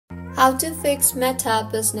How to fix Meta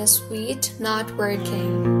Business Suite not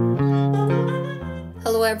working.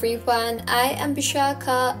 Hello everyone, I am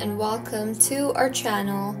Bishaka and welcome to our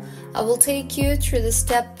channel. I will take you through the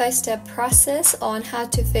step-by-step process on how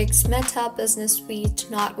to fix Meta Business Suite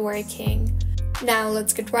not working. Now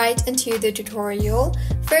let's get right into the tutorial.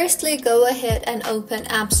 Firstly, go ahead and open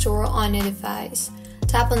App Store on your device.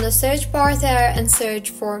 Tap on the search bar there and search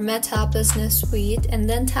for Meta Business Suite and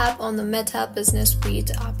then tap on the Meta Business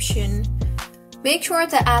Suite option. Make sure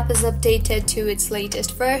the app is updated to its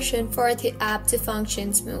latest version for the app to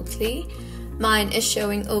function smoothly. Mine is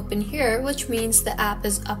showing open here, which means the app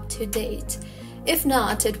is up to date. If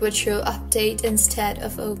not, it would show update instead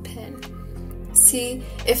of open. See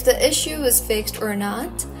if the issue is fixed or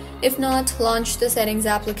not. If not, launch the settings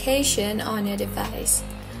application on your device.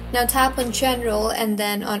 Now tap on General and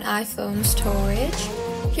then on iPhone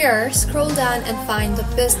Storage. Here, scroll down and find the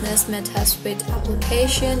Business Meta Suite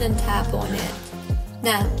application and tap on it.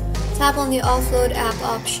 Now, tap on the Offload App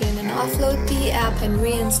option and offload the app and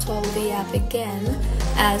reinstall the app again,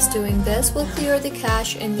 as doing this will clear the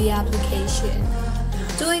cache in the application.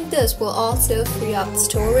 Doing this will also free up the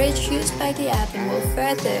storage used by the app and will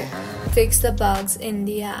further fix the bugs in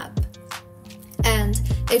the app. And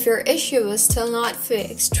if your issue is still not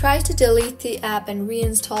fixed, try to delete the app and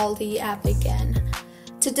reinstall the app again.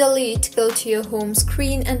 To delete, go to your home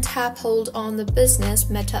screen and hold on the Business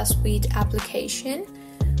Meta Suite application.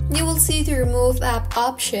 You will see the Remove App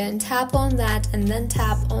option, tap on that and then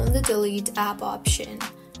tap on the Delete App option.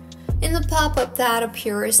 In the pop-up that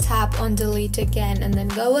appears, tap on Delete again and then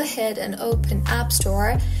go ahead and open App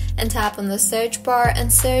Store and tap on the search bar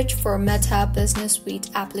and search for Meta Business Suite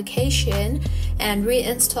application and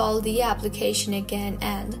reinstall the application again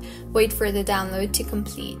and wait for the download to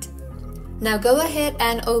complete. Now go ahead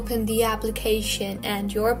and open the application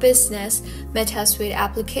and your Business Meta Suite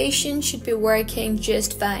application should be working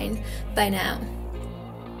just fine by now.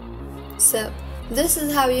 So, this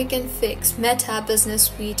is how you can fix Meta Business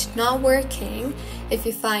Suite not working. If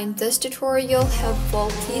you find this tutorial helpful,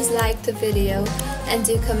 please like the video and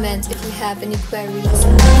do comment if you have any queries.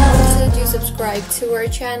 Also do subscribe to our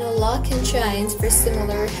channel Lock and Shines for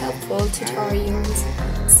similar helpful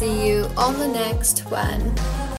tutorials. See you on the next one.